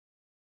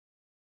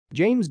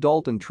James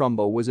Dalton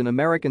Trumbo was an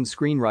American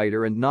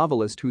screenwriter and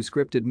novelist who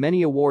scripted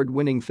many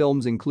award-winning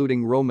films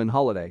including Roman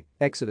Holiday,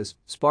 Exodus,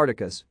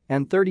 Spartacus,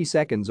 and 30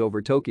 Seconds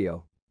Over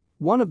Tokyo.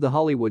 One of the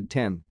Hollywood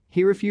 10,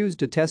 he refused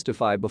to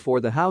testify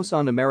before the House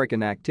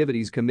Un-American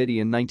Activities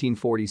Committee in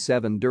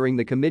 1947 during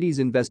the committee's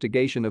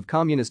investigation of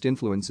communist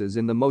influences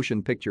in the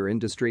motion picture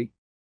industry.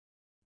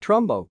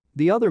 Trumbo,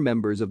 the other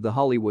members of the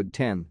Hollywood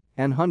 10,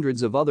 and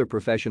hundreds of other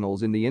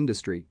professionals in the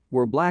industry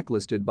were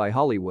blacklisted by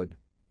Hollywood.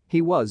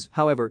 He was,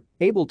 however,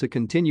 able to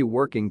continue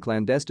working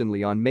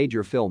clandestinely on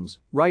major films,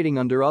 writing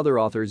under other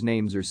authors'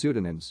 names or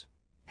pseudonyms.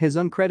 His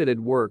uncredited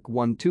work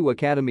won 2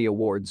 Academy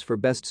Awards for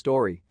Best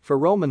Story, for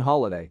Roman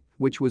Holiday,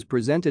 which was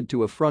presented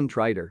to a front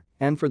writer,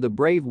 and for The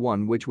Brave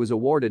One, which was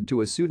awarded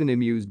to a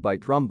pseudonym used by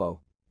Trumbo.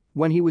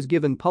 When he was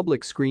given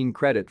public screen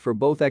credit for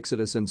both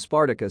Exodus and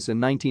Spartacus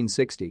in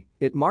 1960,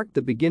 it marked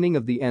the beginning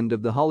of the end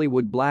of the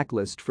Hollywood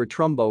blacklist for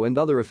Trumbo and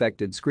other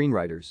affected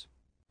screenwriters.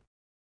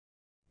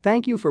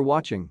 Thank you for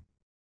watching.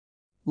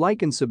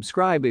 Like and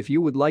subscribe if you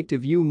would like to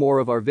view more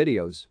of our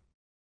videos.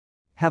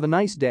 Have a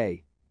nice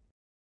day.